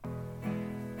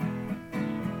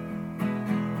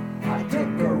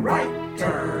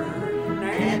turn,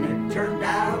 and it turned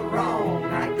out wrong.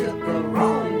 I took a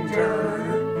wrong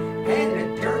turn, and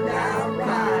it turned out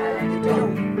right. It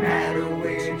don't matter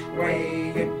which way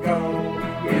you go,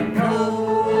 you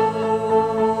know,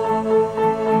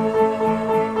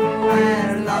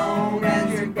 as long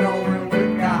as you're going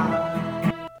with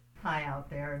God. Hi out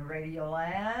there in Radio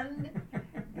Land.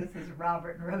 This is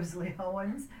Robert and Rosalie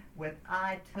Owens with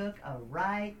I Took a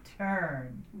Right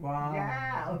Turn. Wow.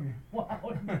 Yeah.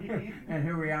 Wow, indeed. And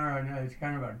here we are, and it's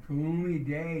kind of a gloomy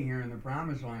day here in the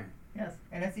Promised Land. Yes,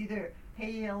 and it's either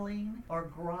hailing or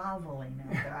groveling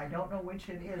out there. I don't know which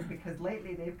it is because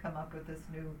lately they've come up with this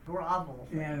new grovel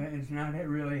thing. Yeah, it's not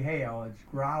really hail, it's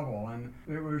grovel. And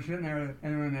we're sitting there,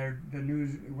 and when the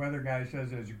news weather guy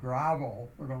says it's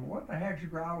grovel, we're going, what the heck's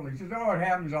grovel? He says, oh, it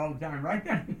happens all the time. Right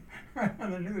then, right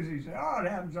on the news, he said, oh, it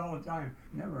happens all the time.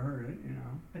 Never heard it, you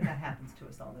know. But that happens to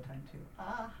us all the time, too.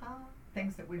 Aha.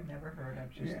 Things that we've never heard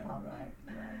of just pop up.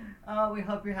 Right. Oh, we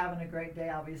hope you're having a great day.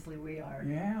 Obviously, we are.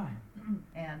 Yeah.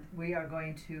 And we are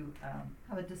going to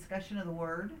have a discussion of the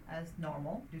Word as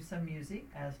normal, do some music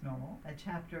as normal, a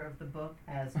chapter of the book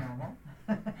as normal.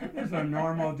 Just a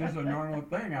normal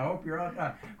thing. I hope you're out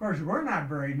there. Of course, we're not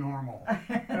very normal.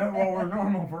 Well, we're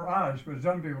normal for us, but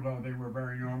some people don't think we're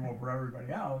very normal for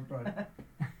everybody else. But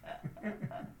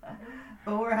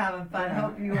but we're having fun.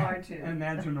 Hope you are too. And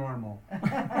that's normal.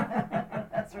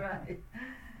 That's right.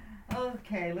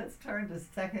 Okay, let's turn to 2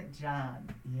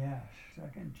 John. Yes, 2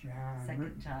 John.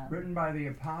 2 John. Written by the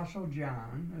Apostle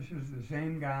John. This is the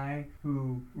same guy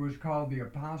who was called the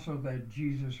apostle that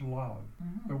Jesus loved.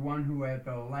 Mm-hmm. The one who at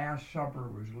the Last Supper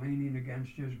was leaning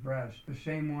against his breast. The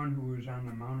same one who was on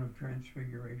the Mount of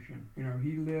Transfiguration. You know,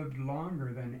 he lived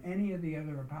longer than any of the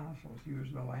other apostles. He was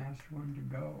the last one to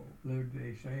go. Lived,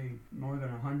 they say, more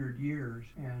than 100 years,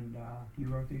 and he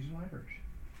wrote these letters.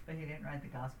 But he didn't write the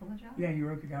Gospel of John? Yeah, he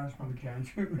wrote the Gospel of John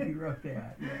too. He wrote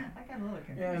that. Yeah. I got a little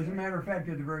confused. Yeah, as a matter of fact,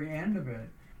 at the very end of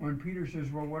it, when Peter says,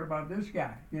 "Well, what about this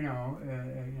guy?"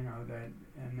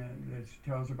 That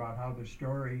tells about how the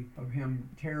story of him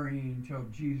tarrying till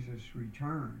Jesus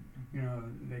returned. You know,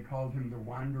 they called him the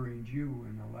Wandering Jew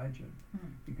in the legend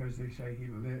because they say he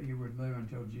would live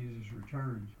until Jesus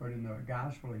returns. But in the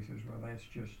Gospel, he says, "Well, that's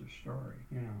just a story."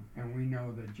 You know, and we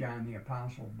know that John the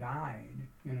Apostle died.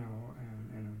 You know,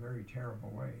 in a very terrible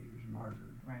way. He was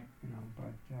martyred. Right. You know,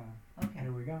 but okay.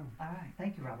 Here we go. All right.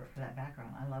 Thank you, Robert, for that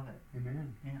background. I love it.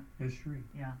 Amen. Yeah. History.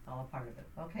 Yeah, it's all a part of it.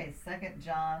 Okay, 2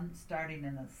 John, starting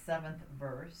in the 7th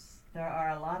verse. There are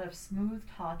a lot of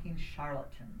smooth-talking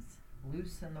charlatans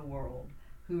loose in the world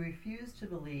who refuse to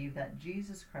believe that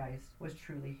Jesus Christ was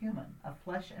truly human, a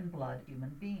flesh and blood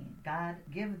human being. God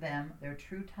give them their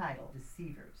true title,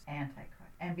 deceivers, antichrist.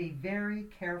 And be very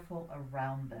careful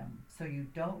around them so you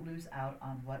don't lose out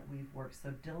on what we've worked so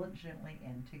diligently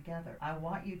in together. I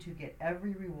want you to get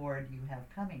every reward you have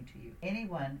coming to you.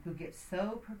 Anyone who gets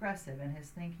so progressive in his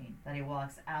thinking that he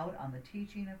walks out on the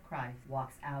teaching of Christ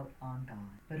walks out on God.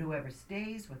 But whoever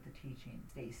stays with the teaching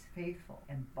stays faithful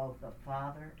in both the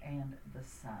Father and the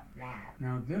Son. Wow.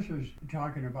 Now this is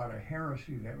talking about a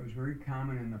heresy that was very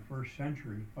common in the first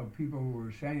century of people who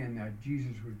were saying that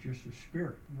Jesus was just a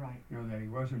spirit. Right. You know, that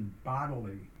he wasn't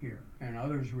bodily here. And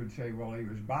others would say, well, he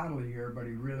was bodily here, but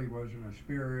he really wasn't a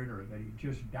spirit, or that he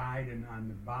just died on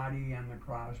the body on the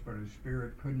cross, but his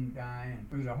spirit couldn't die. And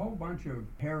there's a whole bunch of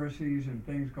heresies and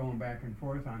things going back and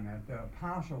forth on that. The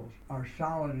apostles are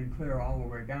solid and clear all the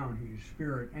way down. He's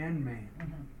spirit and man.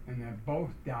 Mm-hmm. And that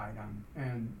both died on.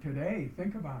 And today,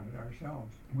 think about it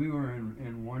ourselves. We were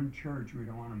in one church, we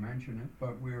don't want to mention it,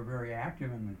 but we were very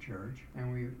active in the church.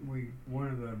 And we one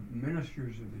of the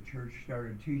ministers of the church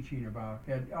started teaching about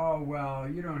that, oh, well,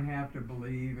 you don't have to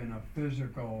believe in a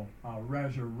physical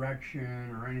resurrection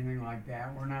or anything like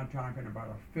that. We're not talking about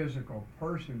a physical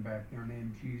person back there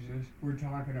named Jesus. We're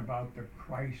talking about the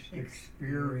Christ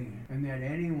experience. And that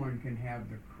anyone can have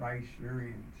the Christ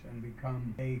experience and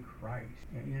become a Christ.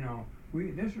 You know,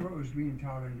 this is what was being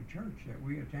taught in the church that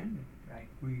we attended. Right.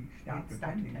 We stopped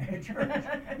attending that church.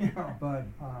 You know, but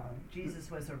Jesus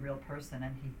was a real person,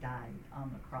 and he died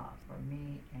on the cross for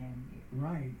me and you.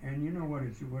 Right, and you know what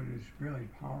is really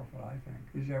powerful, I think,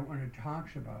 is that when it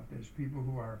talks about this, people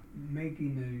who are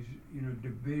making these, you know,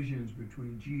 divisions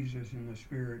between Jesus and the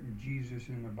Spirit and Jesus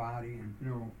and the body, and, you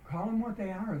know, call them what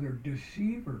they are. They're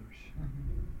deceivers.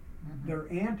 Mm-hmm. They're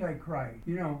antichrist,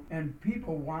 you know, and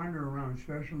people wander around,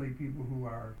 especially people who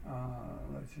are,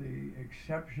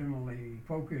 exceptionally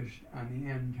focused on the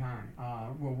end time.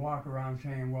 Will walk around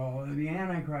saying, well, the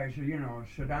antichrist, you know,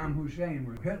 Saddam Hussein,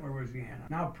 Hitler was the antichrist.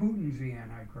 Now Putin's the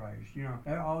antichrist, you know,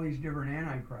 all these different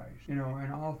antichrists, you know,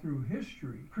 and all through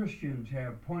history, Christians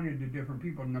have pointed to different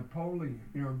people, Napoleon,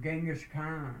 you know, Genghis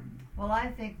Khan. Well,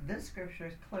 I think this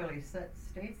scripture clearly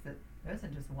states that there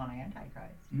isn't just one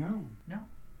antichrist. No.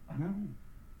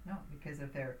 No, because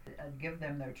if they're give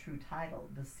them their true title,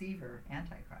 deceiver,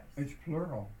 antichrist. It's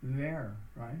plural. There,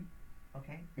 right?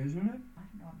 Okay. Isn't it? I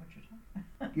don't know what you're talking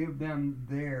about. Give them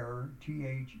their,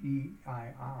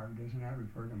 T-H-E-I-R. Doesn't that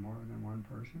refer to more than one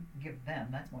person? Give them.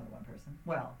 That's more than one person.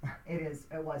 Well,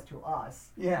 it was to us.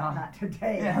 Yeah. Not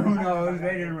today. Yeah, who knows?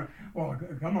 They didn't. Well,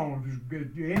 come on. If it's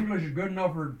good, English is good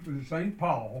enough for St.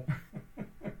 Paul.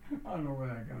 I don't know where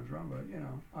that comes from, but, you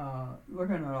know,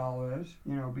 looking at all this,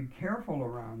 you know, be careful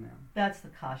around them. That's the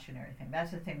cautionary thing.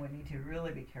 That's the thing we need to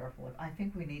really be careful of. I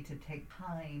think we need to take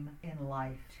time in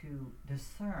life to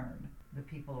discern the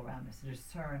people around us, to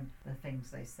discern the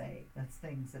things they say, the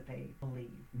things that they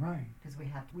believe. Right. Because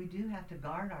we do have to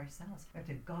guard ourselves. We have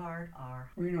to guard our...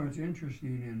 Well, you know, it's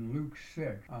interesting in Luke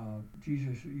 6,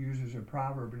 Jesus uses a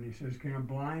proverb and he says, can a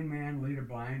blind man lead a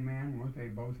blind man? Won't they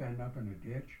both end up in a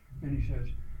ditch? And he says,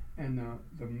 and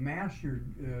the master,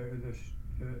 the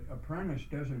apprentice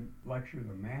doesn't lecture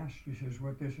the master. He says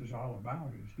what this is all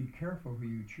about is be careful who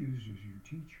you choose as your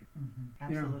teacher.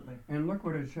 Absolutely. You know, and look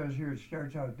what it says here. It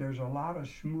starts out, there's a lot of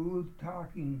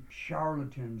smooth-talking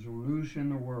charlatans loose in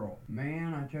the world.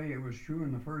 Man, I tell you, it was true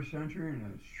in the first century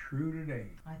and it's true today.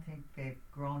 I think they've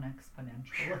grown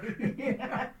exponentially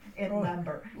in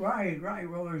number. Right.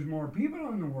 Well, there's more people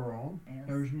in the world. Yes.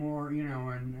 There's more, you know,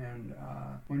 and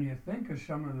when you think of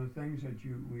some of the things that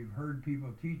we've heard people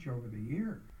teach over the years,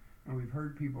 and we've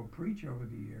heard people preach over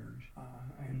the years,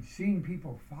 and seen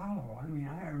people follow. I mean,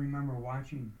 I remember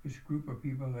watching this group of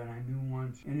people that I knew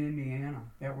once in Indiana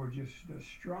that were just the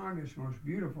strongest, most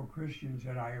beautiful Christians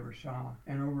that I ever saw.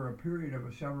 And over a period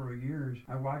of several years,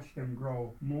 I watched them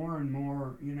grow more and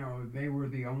more. You know, they were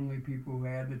the only people who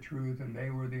had the truth, and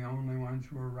they were the only ones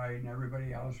who were right, and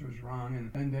everybody else was wrong,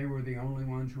 and they were the only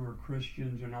ones who were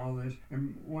Christians and all this.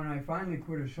 And when I finally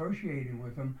quit associating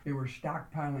with them, they were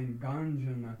stockpiling guns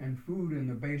and food in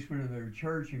the basement of their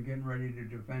church and getting ready to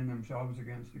defend themselves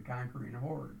against the conquering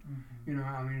horde. You know,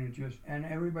 I mean, and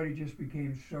everybody just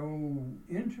became so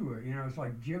into it. You know, it's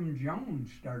like Jim Jones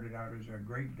started out as a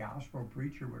great gospel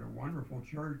preacher with a wonderful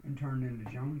church and turned into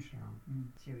Jonestown.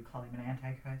 So you would call him an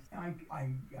antichrist? I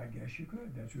guess you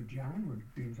could. That's what John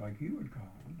seems like he would call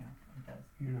him. Yeah, it does.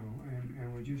 You know,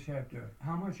 and we just have to,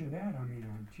 how much of that, I mean,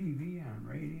 on TV, on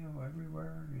radio,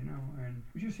 everywhere, you know, and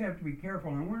we just have to be careful.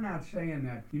 And we're not saying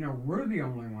that, you know, we're the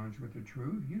only ones with the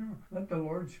truth. You know, let the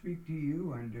Lord speak to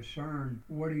you and discern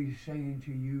what he's saying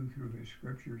to you through his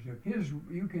scriptures. If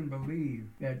you can believe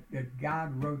that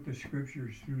God wrote the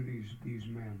scriptures through these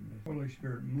men. The Holy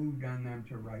Spirit moved on them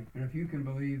to write. And if you can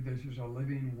believe this is a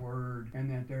living word and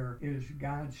that there is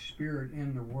God's Spirit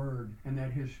in the word and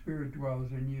that his Spirit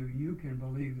dwells in you, you can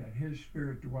believe that his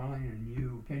Spirit dwelling in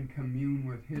you can commune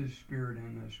with his Spirit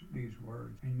in these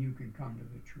words, and you can come to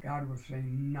the truth. God will say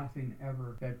nothing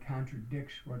ever that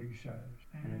contradicts what he says.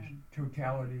 Amen. And his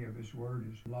totality of his word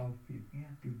is love people,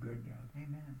 do good to others.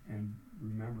 Amen. And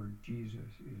remember,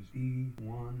 Jesus is the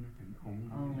one and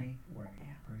only way.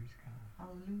 Yeah. Praise God.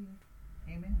 Hallelujah.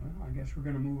 Amen. Well, I guess we're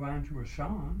going to move on to a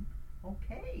song.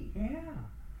 Okay. Yeah.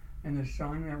 And the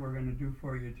song that we're going to do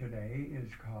for you today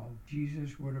is called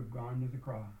Jesus Would Have Gone to the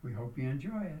Cross. We hope you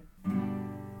enjoy it.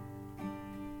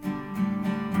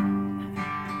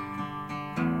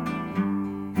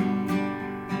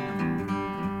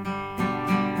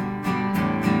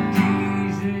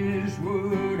 Jesus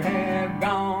would have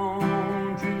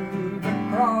gone to the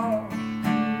cross.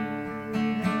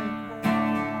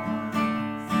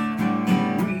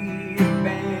 We've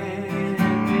been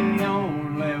the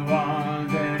only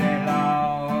ones that had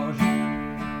lost.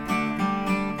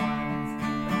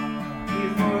 He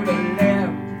would have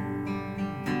left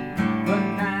the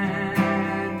 99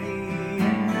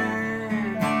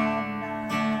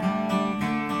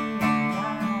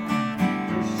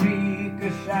 to seek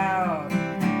us out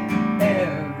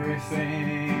every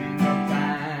single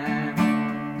time.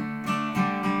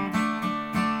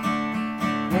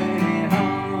 When he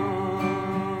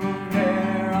hung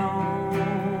there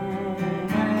on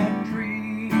that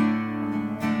tree,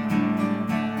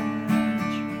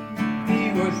 he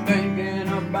was thinking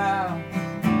about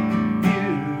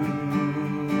you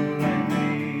and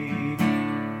me.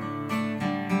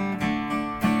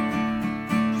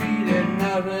 See, there's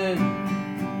nothing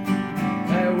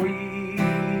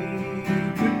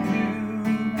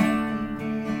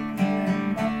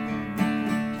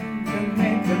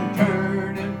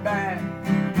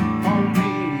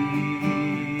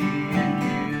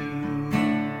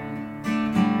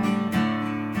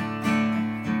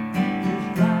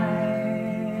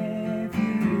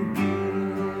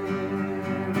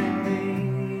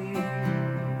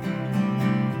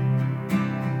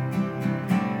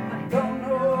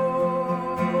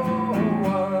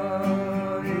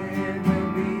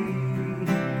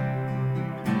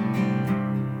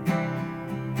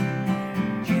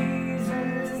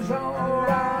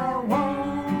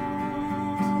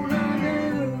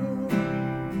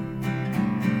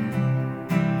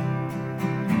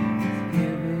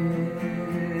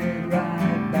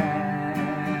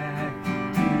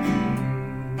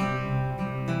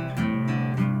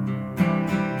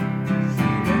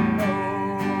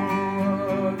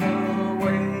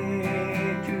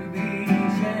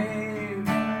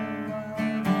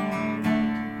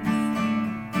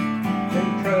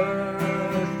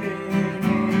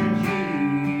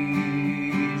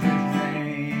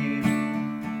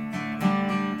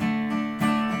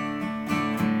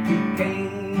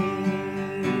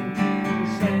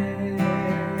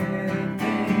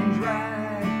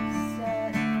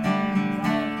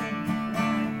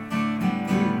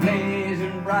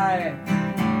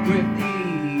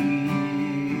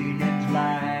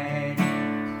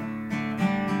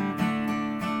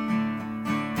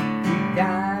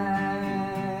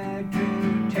died to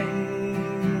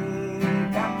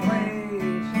take our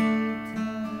place,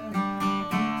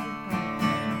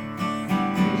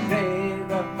 to save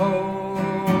the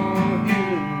whole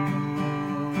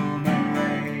human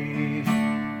race.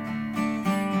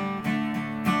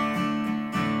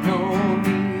 No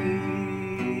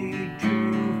need to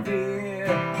fear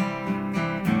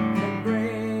the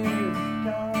grave,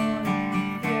 don't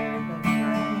fear the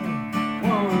grave.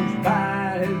 Once by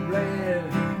his blood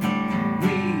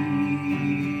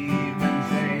we've been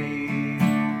saved.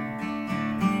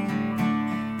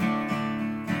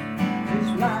 This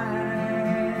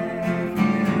life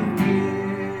you've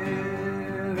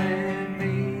given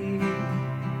me,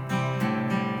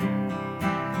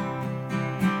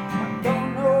 I don't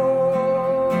know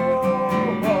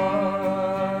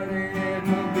what it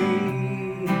will be.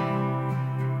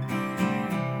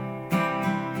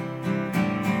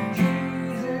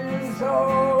 Jesus,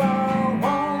 all I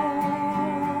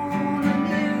wanna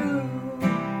do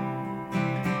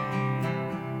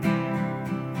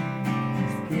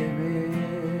is give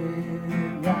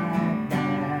it right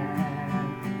back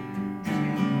to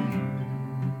you.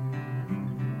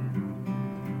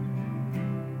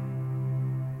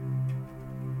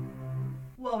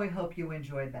 Well, we hope you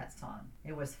enjoyed that song.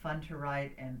 It was fun to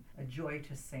write and a joy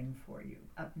to sing for you.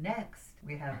 Up next,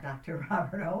 we have Dr.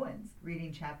 Robert Owens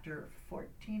reading chapter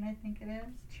 14, I think it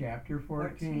is. Chapter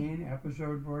 14,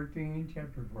 episode 14,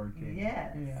 chapter 14.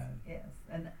 Yes, Yes. yes.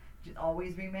 And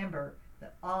always remember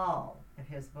that all of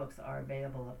his books are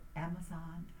available at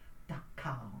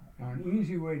Amazon.com. Now, an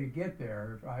easy way to get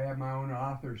there, if I have my own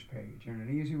authors page, and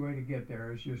an easy way to get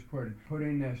there is just put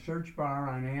in the search bar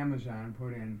on Amazon,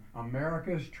 put in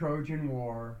America's Trojan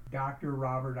War, Dr.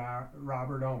 Robert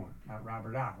Owens, not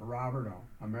Robert Owens.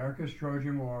 America's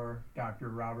Trojan War, Dr.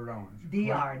 Robert Owens.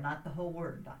 DR, not the whole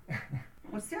word.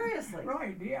 Well, seriously.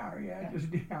 Right, DR, yeah, Yeah.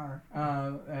 just DR.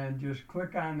 And just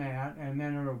click on that, and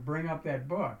then it'll bring up that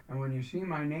book. And when you see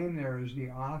my name there as the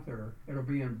author, it'll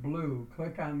be in blue.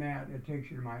 Click on that, it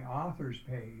takes you to my author's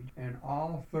page. And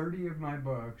all 30 of my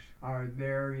books are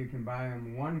there. You can buy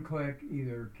them one click,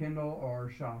 either Kindle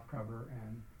or softcover.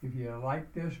 And if you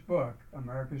like this book,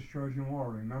 America's Trojan War,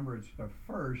 remember it's the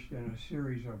first in a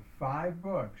series of 5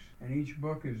 books, and each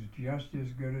book is just as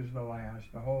good as the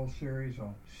last. The whole series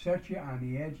will set you on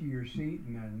the edge of your seat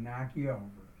and then knock you over.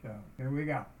 So, here we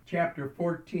go. Chapter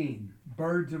 14,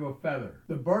 Birds of a Feather.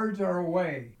 The birds are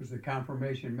away, was the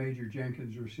confirmation Major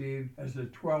Jenkins received as the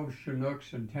 12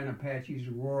 Chinooks and 10 Apaches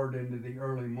roared into the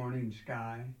early morning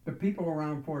sky. The people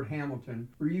around Fort Hamilton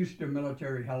were used to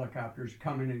military helicopters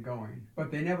coming and going,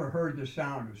 but they never heard the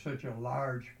sound of such a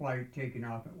large flight taking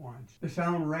off at once. The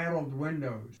sound rattled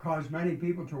windows, caused many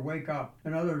people to wake up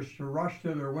and others to rush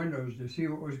to their windows to see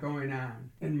what was going on.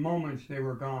 In moments they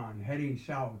were gone, heading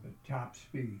south at top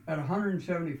speed. At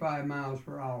 175 miles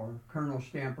per hour, Colonel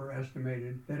Stamper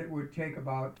estimated that it would take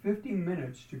about 50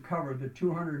 minutes to cover the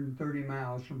 230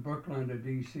 miles from Brooklyn to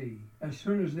D.C. As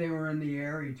soon as they were in the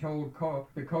air, he told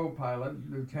the co-pilot,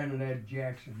 Lieutenant Ed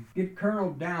Jackson, "Get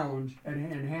Colonel Downs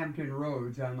in Hampton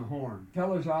Roads on the horn.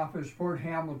 Tell his office Fort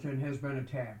Hamilton has been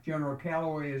attacked. General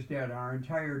Calloway is dead. Our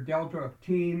entire Delta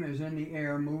team is in the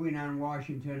air moving on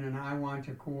Washington, and I want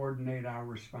to coordinate our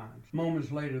response."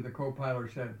 Moments later, the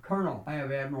co-pilot said, "Colonel, I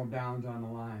have Admiral Downs on the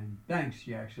line." "Thanks,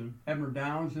 Jackson." "Admiral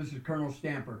Downs, this is Colonel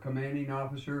Stamper, commanding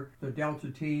officer, the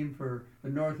Delta team for the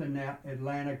North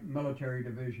Atlantic Military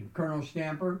Division." "Colonel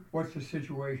Stamper, what's the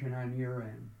situation on your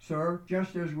end?" "Sir,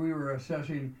 just as we were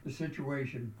assessing the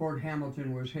situation, Fort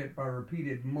Hamilton was hit by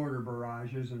repeated mortar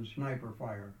barrages and sniper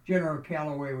fire. General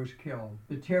Calloway was killed.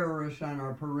 The terrorists on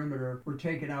our perimeter were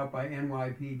taken out by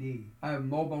NYPD. I have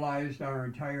mobilized our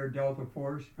entire Delta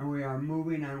force, and we are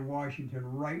moving on Washington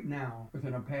right now with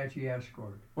an Apache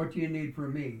escort." "What do you need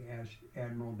from me?" asked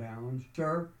Admiral Downs.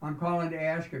 "Sir, I'm calling to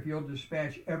ask if you'll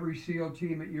dispatch every SEAL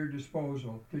team at your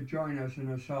disposal to join us in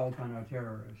assault on a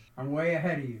terrorist. I'm way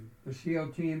ahead of you. The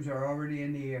SEAL teams are already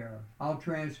in the air. I'll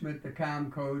transmit the comm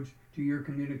codes to your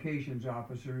communications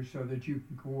officers so that you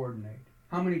can coordinate."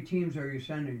 "How many teams are you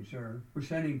sending, sir?" "We're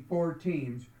sending 4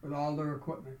 teams with all their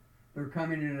equipment. They're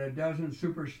coming in a dozen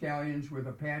Super Stallions with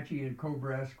Apache and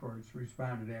Cobra escorts,"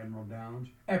 responded Admiral Downs.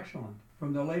 "Excellent.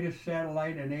 From the latest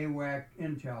satellite and AWAC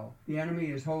intel, the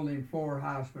enemy is holding 4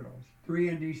 hospitals, 3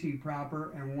 in D.C.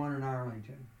 proper and 1 in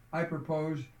Arlington. I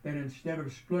propose that instead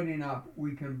of splitting up,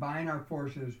 we combine our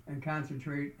forces and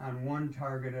concentrate on one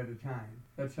target at a time."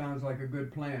 "That sounds like a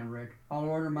good plan, Rick. I'll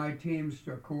order my teams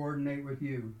to coordinate with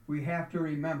you. We have to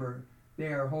remember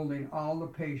they are holding all the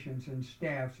patients and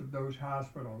staffs of those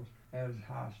hospitals as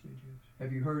hostages."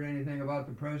 "Have you heard anything about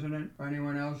the president or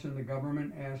anyone else in the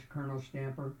government?" asked Colonel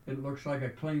Stamper. "It looks like a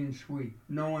clean sweep.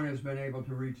 No one has been able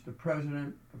to reach the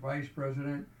president, the vice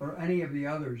president, or any of the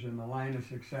others in the line of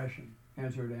succession,"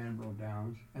 answered Admiral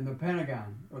Downes. "And the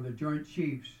Pentagon or the Joint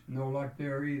Chiefs, no luck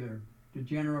there either." "Did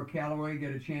General Calloway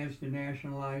get a chance to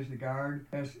nationalize the Guard?"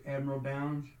 asked Admiral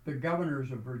Downes. "The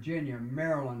governors of Virginia,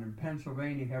 Maryland, and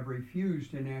Pennsylvania have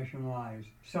refused to nationalize,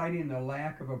 citing the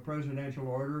lack of a presidential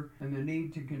order and the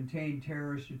need to contain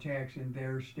terrorist attacks in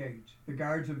their states. The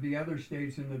Guards of the other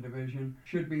states in the division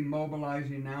should be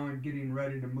mobilizing now and getting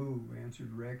ready to move,"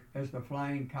 answered Rick. As the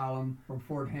flying column from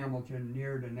Fort Hamilton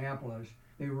neared Annapolis,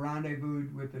 they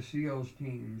rendezvoused with the SEALs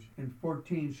teams in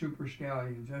 14 Super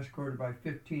Stallions, escorted by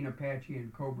 15 Apache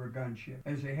and Cobra gunships.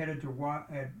 As they headed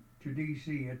to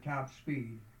D.C. at top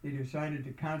speed, they decided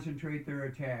to concentrate their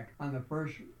attack on the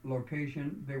first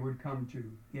location they would come to,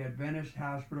 the Adventist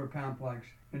Hospital Complex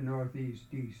in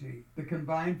northeast D.C. The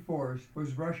combined force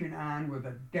was rushing on with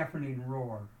a deafening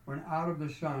roar when out of the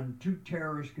sun 2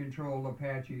 terrorist-controlled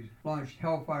Apaches launched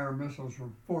Hellfire missiles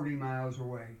from 40 miles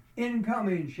away.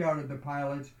 "Incoming!" shouted the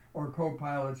pilots or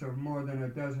co-pilots of more than a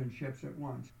dozen ships at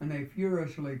once, and they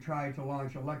furiously tried to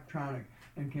launch electronic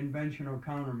and conventional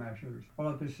countermeasures, while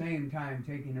at the same time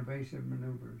taking evasive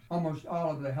maneuvers. Almost all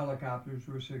of the helicopters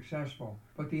were successful,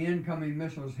 but the incoming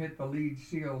missiles hit the lead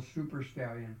SEAL Super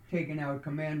Stallion, taking out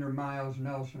Commander Miles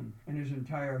Nelson and his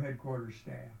entire headquarters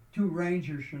staff. 2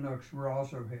 Ranger Chinooks were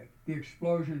also hit. The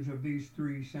explosions of these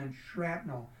 3 sent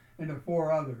shrapnel into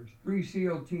 4 others, 3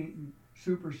 SEAL Team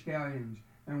Super Stallions,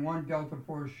 and 1 Delta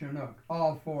Force Chinook.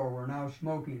 All 4 were now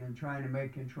smoking and trying to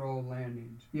make controlled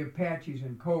landings. The Apaches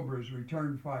and Cobras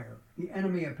returned fire. The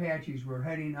enemy Apaches were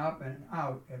heading up and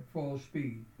out at full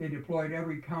speed. They deployed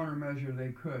every countermeasure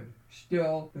they could.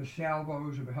 Still, the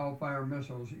salvos of Hellfire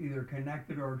missiles either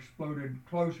connected or exploded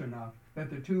close enough that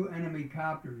the 2 enemy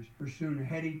copters were soon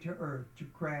heading to Earth to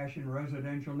crash in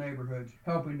residential neighborhoods,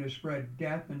 helping to spread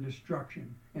death and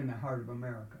destruction in the heart of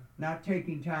America. Not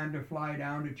taking time to fly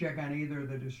down to check on either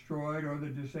the destroyed or the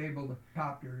disabled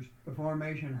copters, the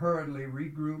formation hurriedly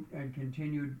regrouped and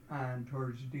continued on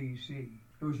towards D.C.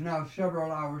 It was now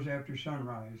several hours after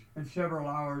sunrise and several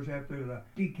hours after the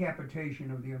decapitation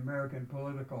of the American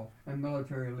political and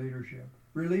military leadership.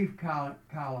 Relief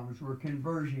columns were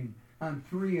converging on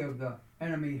 3 of the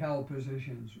enemy held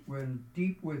positions when,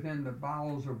 deep within the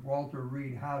bowels of Walter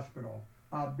Reed Hospital,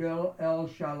 Abdel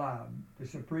El-Shalab, the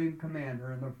supreme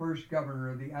commander and the first governor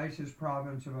of the ISIS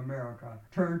province of America,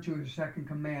 turned to his second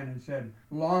command and said,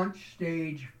 "Launch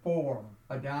stage 4.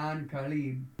 Adan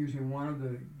Khalib, using one of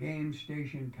the game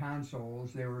station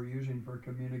consoles they were using for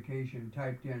communication,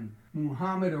 typed in,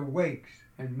 "Muhammad awakes,"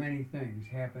 and many things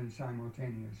happened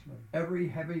simultaneously. Every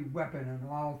heavy weapon in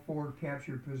all 4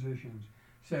 captured positions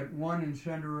sent 1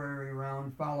 incendiary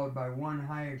round followed by 1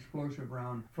 high explosive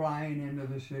round flying into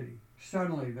the city.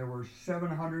 Suddenly there were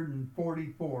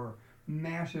 744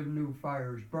 massive new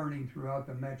fires burning throughout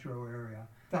the metro area.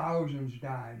 Thousands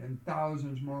died and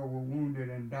thousands more were wounded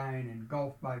and dying,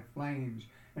 engulfed by flames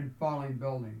and falling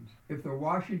buildings. If the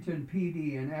Washington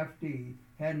PD and FD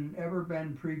hadn't ever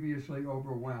been previously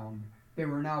overwhelmed, they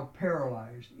were now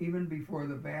paralyzed, even before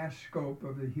the vast scope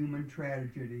of the human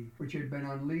tragedy which had been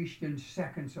unleashed in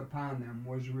seconds upon them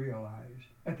was realized.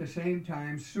 At the same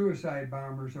time, suicide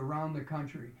bombers around the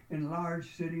country, in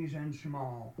large cities and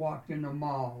small, walked into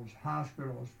malls,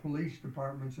 hospitals, police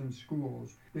departments, and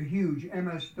schools. The huge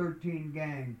MS-13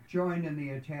 gang joined in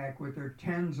the attack with their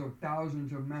tens of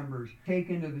thousands of members,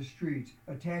 taken to the streets,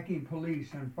 attacking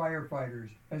police and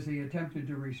firefighters as they attempted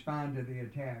to respond to the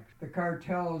attacks. The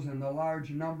cartels and the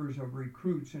large numbers of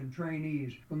recruits and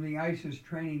trainees from the ISIS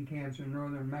training camps in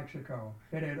northern Mexico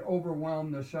that had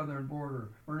overwhelmed the southern border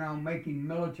were now making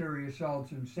military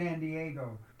assaults in San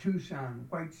Diego, Tucson,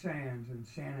 White Sands, and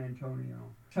San Antonio.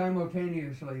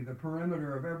 Simultaneously, the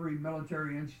perimeter of every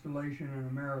military installation in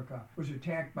America was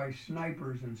attacked by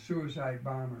snipers and suicide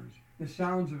bombers. The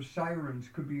sounds of sirens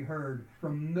could be heard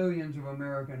from millions of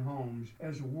American homes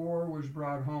as war was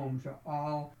brought home to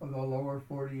all of the lower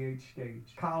 48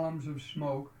 states. Columns of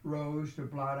smoke rose to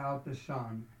blot out the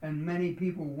sun, and many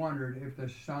people wondered if the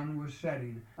sun was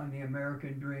setting on the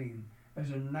American dream, as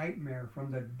a nightmare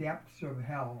from the depths of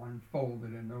hell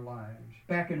unfolded in their lives.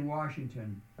 Back in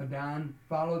Washington, Adan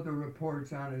followed the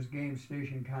reports on his game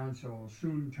station console,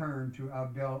 soon turned to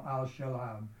Abdel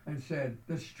al-Shalab and said,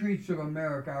 "The streets of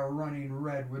America are running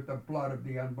red with the blood of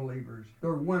the unbelievers.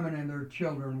 Their women and their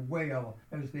children wail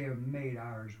as they have made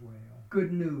ours wail.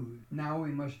 Good news. Now we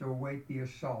must await the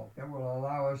assault that will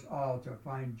allow us all to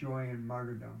find joy in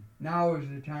martyrdom. Now is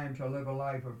the time to live a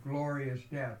life of glorious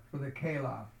death for the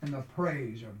Caliph and the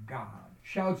praise of God."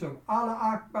 Shouts of Allah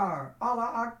Akbar,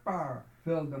 Allah Akbar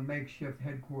filled the makeshift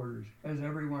headquarters as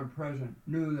everyone present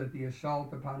knew that the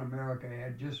assault upon America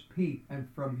had just peaked, and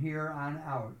from here on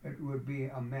out it would be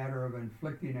a matter of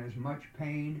inflicting as much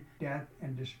pain, death,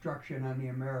 and destruction on the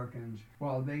Americans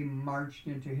while they marched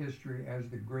into history as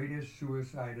the greatest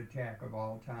suicide attack of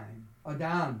all time.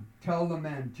 Adan, tell the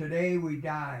men, today we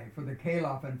die for the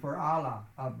Caliph and for Allah,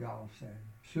 Abdal said.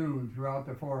 Soon, throughout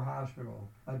the 4 hospitals,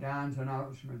 Adan's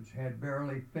announcements had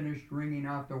barely finished ringing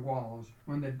off the walls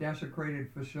when the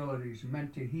desecrated facilities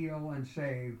meant to heal and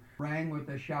save rang with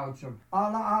the shouts of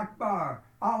Allah Akbar,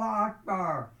 Allah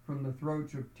Akbar from the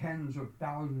throats of tens of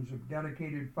thousands of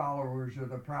dedicated followers of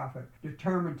the Prophet,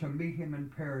 determined to meet him in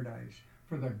paradise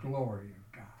for the glory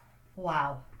of God.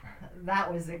 Wow,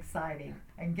 that was exciting.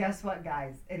 And guess what,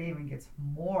 guys? It even gets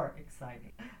more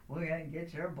exciting. We're going to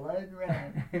get your blood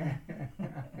running.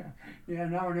 Yeah,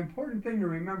 now an important thing to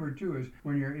remember too is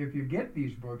if you get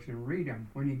these books and read them,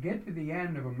 when you get to the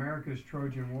end of America's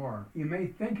Trojan War, you may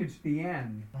think it's the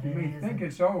end. But you it may isn't. think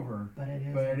it's over. But it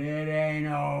isn't. But it ain't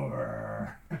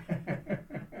over.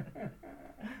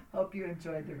 Hope you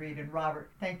enjoyed the read. And Robert,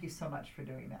 thank you so much for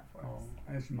doing that for us.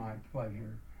 It's my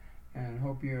pleasure. And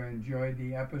hope you enjoyed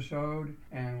the episode,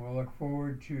 and we'll look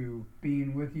forward to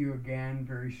being with you again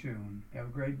very soon. Have a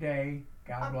great day.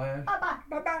 God bless. Bye-bye.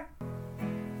 Bye-bye.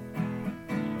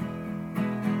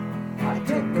 I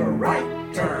took a